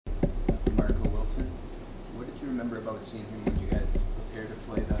remember about seeing him when you guys prepared to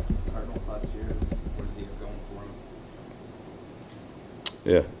play the Cardinals last year? What does he have going for him?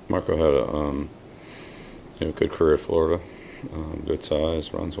 Yeah, Marco had a good career at Florida, good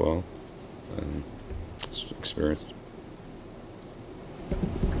size, runs well, and experienced.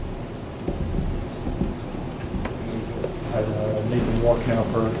 Had Nathan Walk now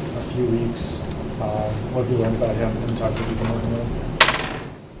for a few weeks. What have you learned about him in the time that you've been working with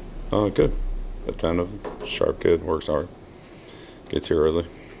him? Good. Attentive, sharp kid, works hard, gets here early,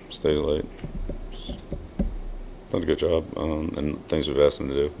 stays late. Just done a good job, and things we've asked him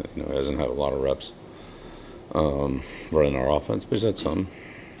to do. He hasn't had a lot of reps running our offense, but he's had some.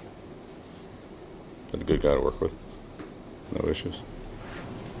 Been a good guy to work with. No issues.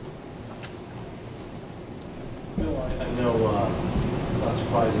 Bill, I know it's not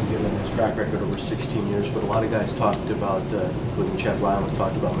surprising given his track record over 16 years, but a lot of guys talked about, including Chet Weiland,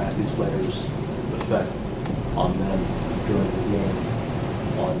 talked about Matthew Slater's effect on them during the game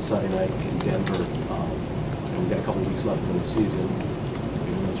on Sunday night in Denver. And we've got a couple of weeks left in the season.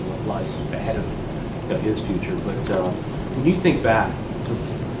 Who knows what lies ahead of his future. But when you think back to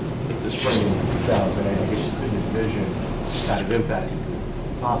the spring of 2008, I guess you couldn't envision the kind of impact you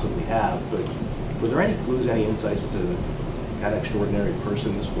could possibly have. But were there any clues, any insights to the kind of extraordinary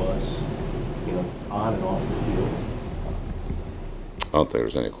person this was, on and off the field? I don't think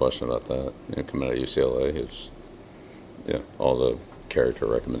there's any question about that. Coming out of UCLA, all the character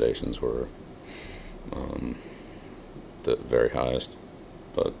recommendations were the very highest.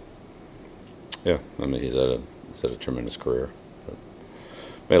 But yeah, he's had a tremendous career. But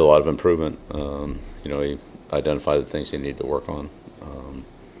made a lot of improvement. He identified the things he needed to work on.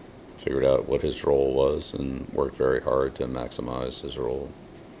 Figured out what his role was and worked very hard to maximize his role.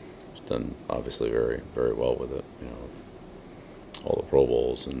 He's done obviously very, very well with it. All the Pro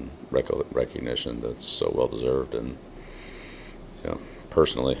Bowls and recognition that's so well deserved. And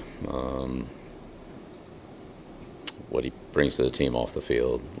personally, what he brings to the team off the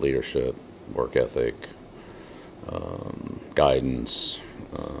field, leadership, work ethic, guidance,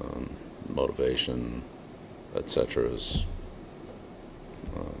 motivation, etc., is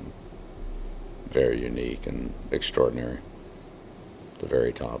very unique and extraordinary. At the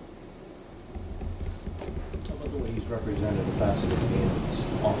very top. How about the way he's represented a facet of the game that's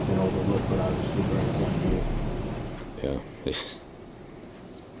often overlooked, but obviously very important to you? Yeah, he's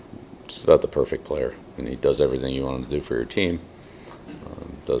just about the perfect player, and he does everything you want him to do for your team.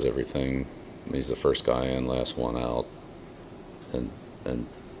 Does everything. He's the first guy in, last one out, and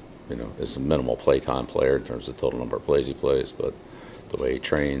is a minimal playtime player in terms of total number of plays he plays, but the way he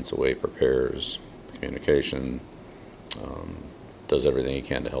trains, the way he prepares, communication, does everything he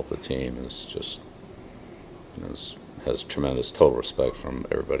can to help the team, is just, has tremendous total respect from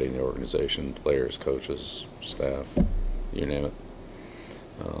everybody in the organization, players, coaches, staff, you name it.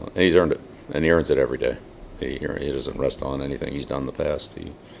 And he's earned it, and he earns it every day. He doesn't rest on anything he's done in the past.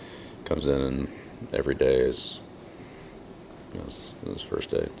 He comes in and every day is his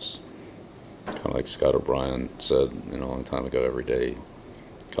first day. It's kind of like Scott O'Brien said a long time ago, every day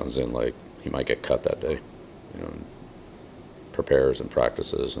comes in like he might get cut that day, and prepares and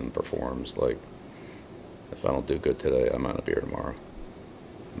practices and performs like, if I don't do good today, I might not be here tomorrow.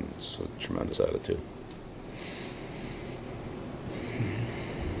 And it's a tremendous attitude.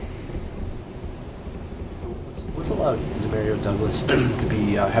 What's allowed Demario Douglas to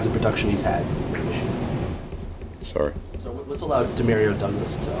be have the production he's had this year? Sorry? So what's allowed Demario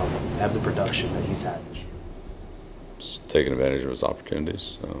Douglas to have the production that he's had this year? Just taking advantage of his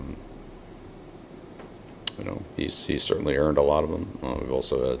opportunities. He's certainly earned a lot of them. We've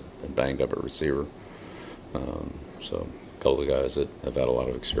also been banged up at receiver. So a couple of guys that have had a lot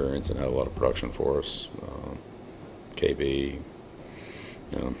of experience and had a lot of production for us. KB,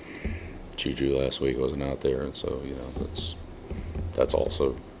 Juju last week wasn't out there, and so that's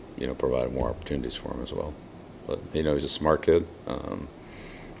also provided more opportunities for him as well. But he's a smart kid,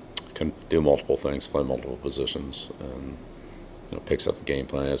 can do multiple things, play multiple positions, and picks up the game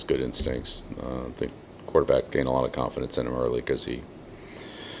plan, has good instincts. I think quarterback gained a lot of confidence in him early because he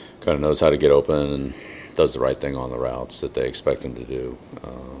kind of knows how to get open and does the right thing on the routes that they expect him to do.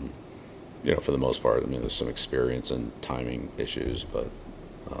 For the most part, there's some experience and timing issues, but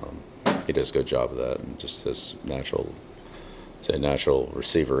he does a good job of that, and just his natural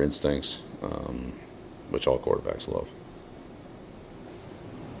receiver instincts, which all quarterbacks love.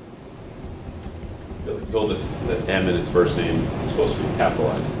 Bill told us that M in his first name is supposed to be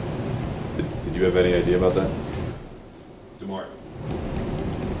capitalized. Did you have any idea about that? DeMar.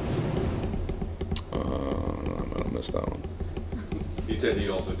 I missed that one. He said he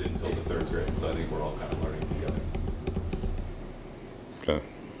also did until the third grade, so I think we're all kind of learning together. Okay.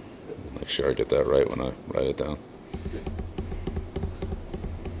 Make sure I get that right when I write it down.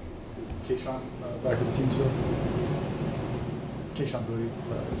 Is Keyshawn back with the team too? Keyshawn Booty,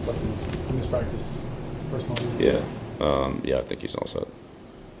 something's mispractice, personal. Yeah. Yeah, I think he's all set.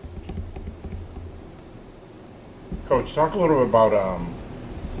 Coach, talk a little bit about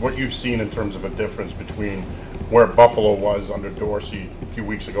what you've seen in terms of a difference between where Buffalo was under Dorsey a few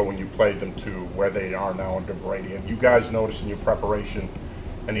weeks ago when you played them to where they are now under Brady. Have you guys noticed in your preparation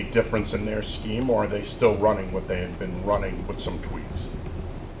any difference in their scheme, or are they still running what they had been running with some tweaks?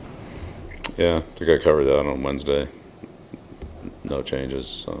 Yeah, I think I covered that on Wednesday. No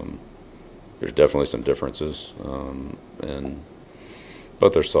changes. There's definitely some differences,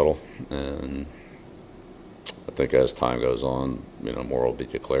 but they're subtle. And I think as time goes on, more will be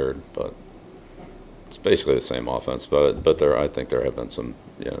declared. But it's basically the same offense. But I think there have been some,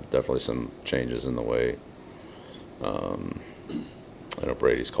 definitely some changes in the way. I know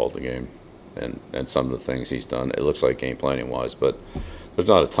Brady's called the game, and some of the things he's done. It looks like game planning wise, but there's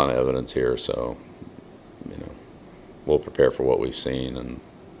not a ton of evidence here, so we'll prepare for what we've seen, and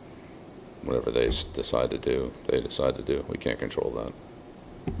whatever they decide to do, they decide to do. We can't control that.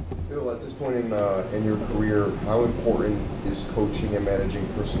 Bill, at this point in your career, how important is coaching and managing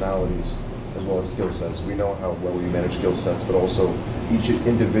personalities as well as skill sets? We know how well you manage skill sets, but also each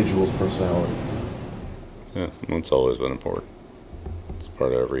individual's personality. Yeah, it's always been important. It's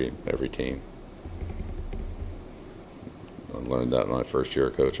part of every team. I learned that in my first year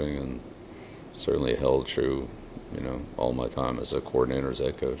of coaching, and certainly held true, all my time as a coordinator, as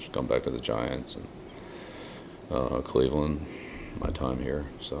head coach. Come back to the Giants and Cleveland, my time here.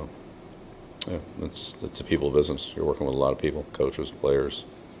 So, yeah, it's a people business. You're working with a lot of people, coaches, players.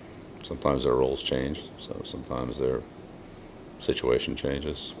 Sometimes their roles change, so sometimes their situation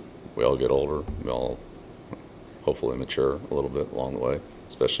changes. We all get older. We all hopefully mature a little bit along the way,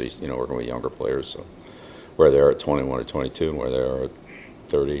 especially working with younger players. So where they are at 21 or 22 and where they are at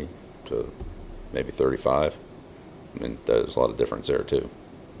 30 to maybe 35, I mean, there's a lot of difference there too,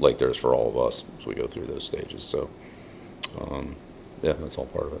 like there's for all of us as we go through those stages. So yeah, that's all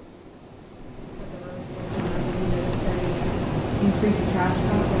part of it. Increased trash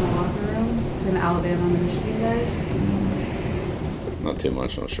talk in the locker room between the Alabama and the Michigan guys? Not too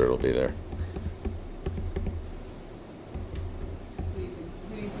much. I'm sure it'll be there.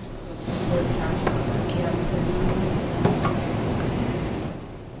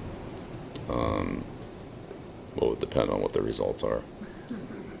 Well, it would depend on what the results are.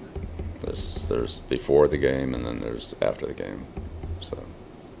 There's before the game and then there's after the game. So,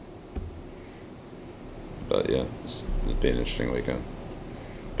 but yeah, it'd be an interesting weekend.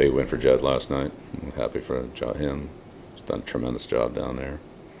 Big win for Jed last night. I'm happy for him. He's done a tremendous job down there.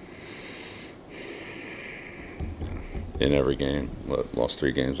 In every game, lost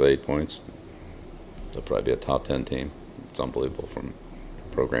 3 games with 8 points. They'll probably be a top 10 team. It's unbelievable from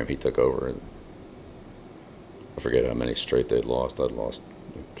the program he took over. I forget how many straight they'd lost.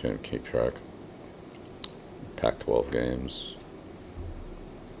 Can't keep track. Pac-12 games.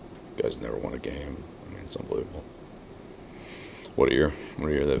 Guys never won a game. I mean, it's unbelievable. What a year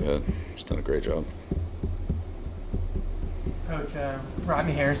they've had. Just done a great job. Coach,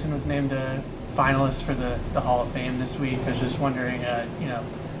 Rodney Harrison was named a finalist for the Hall of Fame this week. I was just wondering,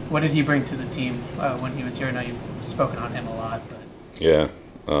 what did he bring to the team when he was here? I know you've spoken on him a lot, but yeah,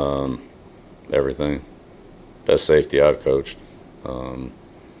 everything. Best safety I've coached.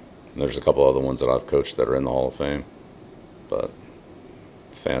 There's a couple other ones that I've coached that are in the Hall of Fame, but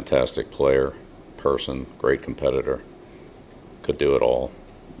fantastic player, person, great competitor, could do it all.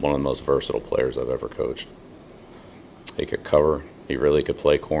 One of the most versatile players I've ever coached. He could cover. He really could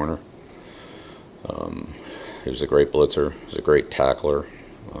play corner. He was a great blitzer. He was a great tackler.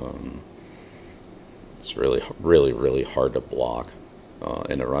 It's really, really, really hard to block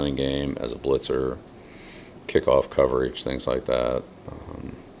in the running game as a blitzer, kickoff coverage, things like that.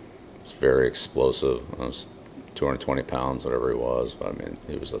 It's very explosive. He was 220 pounds, whatever he was. But, I mean,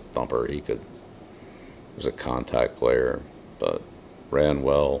 he was a thumper. He was a contact player, but ran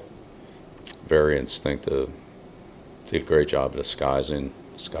well, very instinctive. Did a great job of disguising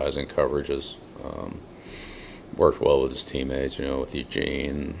coverages. Worked well with his teammates, with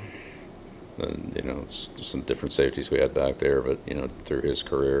Eugene. And, some different safeties we had back there, but, through his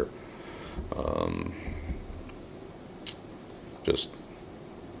career,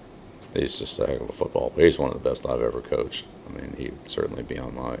 he's just a heck of a football player. He's one of the best I've ever coached. I mean, he'd certainly be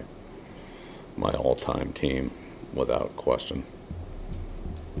on my all-time team without question.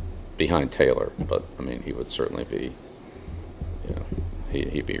 Behind Taylor, but, I mean, he would certainly be,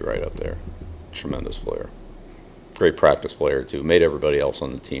 he'd be right up there. Tremendous player. great practice player too. Made everybody else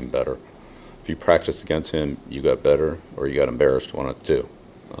on the team better. If you practiced against him, you got better or you got embarrassed, one of the two.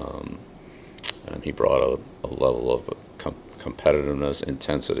 And he brought a level of competitiveness,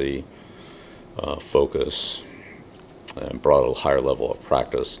 intensity, focus, and brought a higher level of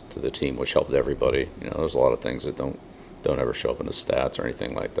practice to the team, which helped everybody. You know, there's a lot of things that don't ever show up in the stats or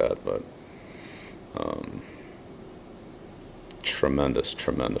anything like that, but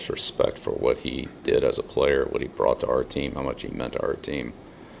tremendous respect for what he did as a player, what he brought to our team, how much he meant to our team,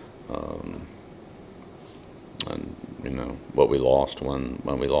 and you know what we lost when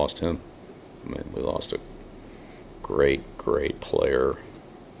we lost him. I mean, we lost a great player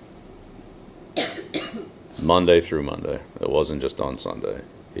Monday through Monday. It wasn't just on Sunday.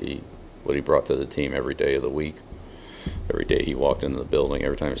 What he brought to the team every day of the week, every day he walked into the building,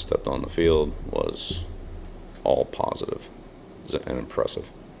 every time he stepped on the field was all positive and impressive.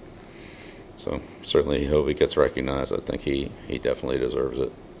 So certainly hope he gets recognized. I think he definitely deserves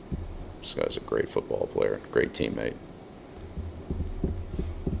it. This guy's a great football player, great teammate. Do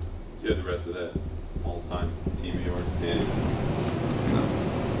you have the rest of that all-time team of yours, Sandy? No.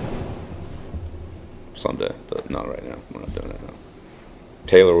 Someday, but not right now. We're not doing that now.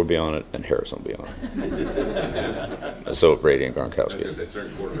 Taylor will be on it, and Harrison will be on it. So Brady and I was Gronkowski. going to say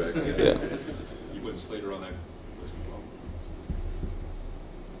certain quarterback. Yeah. You wouldn't Slater on that list as well.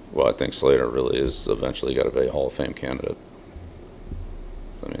 Well, I think Slater really is eventually got to be a Hall of Fame candidate.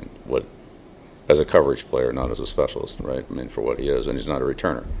 I mean, as a coverage player, not as a specialist, right? I mean, for what he is, and he's not a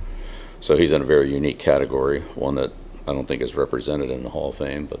returner. So he's in a very unique category, one that I don't think is represented in the Hall of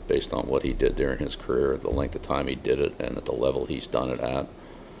Fame, but based on what he did during his career, the length of time he did it, and at the level he's done it at.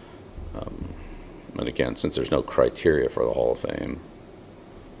 And again, since there's no criteria for the Hall of Fame,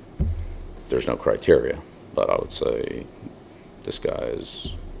 there's no criteria. But I would say this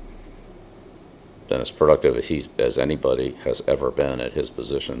guy's been as productive as anybody has ever been at his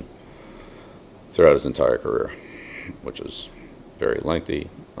position throughout his entire career, which is very lengthy.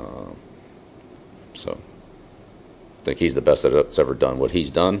 So I think he's the best that's ever done what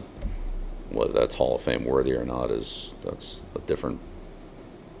he's done. Whether that's Hall of Fame worthy or not that's a different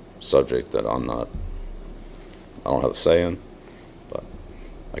subject that I don't have a say in, but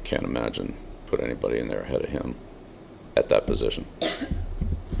I can't imagine put anybody in there ahead of him at that position. Do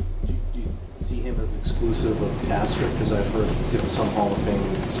you see him as exclusive of Tasker? Because I've heard some Hall of Fame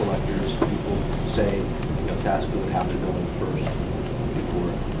selectors, people say Tasker would have to go in first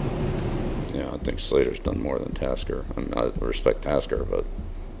before. Yeah, I think Slater's done more than Tasker. I mean, I respect Tasker, but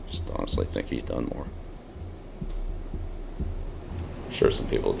just honestly think he's done more. I'm sure some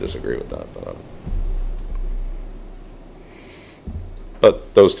people disagree with that,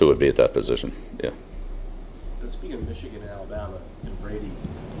 but those two would be at that position. Yeah. Speaking of Michigan and Alabama and Brady,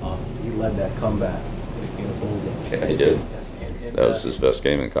 he led that comeback in a bowl game. Yeah, he did. And That was his best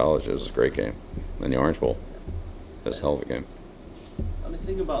game in college. It was a great game. In the Orange Bowl. It was a hell of a game. I mean,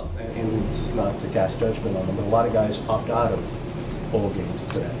 think about, and it's not to cast judgment on them, but a lot of guys popped out of bowl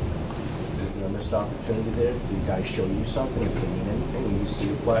games today. Is there a missed opportunity there? Do you guys show you something? It can mean anything when you see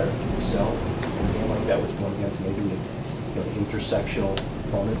a player excel in a game like that, which one against maybe an intersectional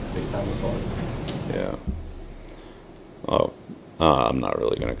opponent, big-time opponent? Yeah. Oh, I'm not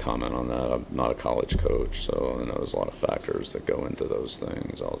really going to comment on that. I'm not a college coach, so I know there's a lot of factors that go into those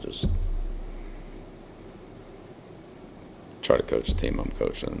things. I'll just try to coach the team I'm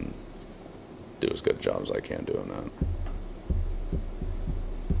coaching and do as good a job as I can doing that.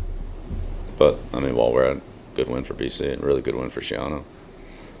 But, I mean, while we're at good win for BC and really good win for Shiano.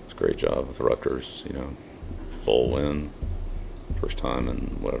 It's a great job with Rutgers, bowl win. First time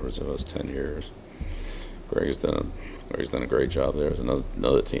in whatever it was, 10 years. Greg's done a great job there. There's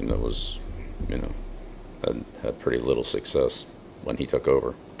another team that was, had pretty little success when he took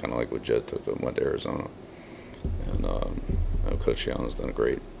over, kind of like what Jed went to Arizona. And Coach Shiano's done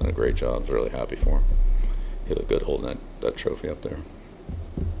a great job. I was really happy for him. He looked good holding that trophy up there.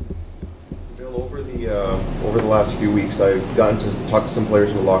 Bill, over the last few weeks, I've gotten to talk to some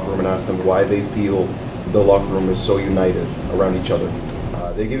players in the locker room and ask them why they feel the locker room is so united around each other.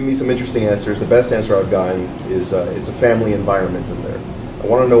 They've given me some interesting answers. The best answer I've gotten is it's a family environment in there. I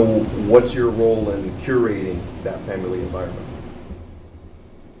want to know what's your role in curating that family environment.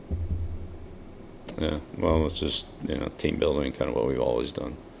 Yeah, well, it's just team building, kind of what we've always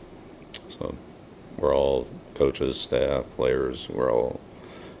done. So we're all coaches, staff, players. We're all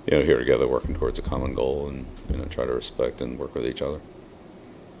here together, working towards a common goal, and try to respect and work with each other.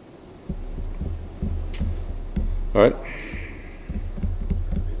 All right.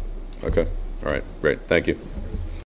 Okay. All right. Great. Thank you.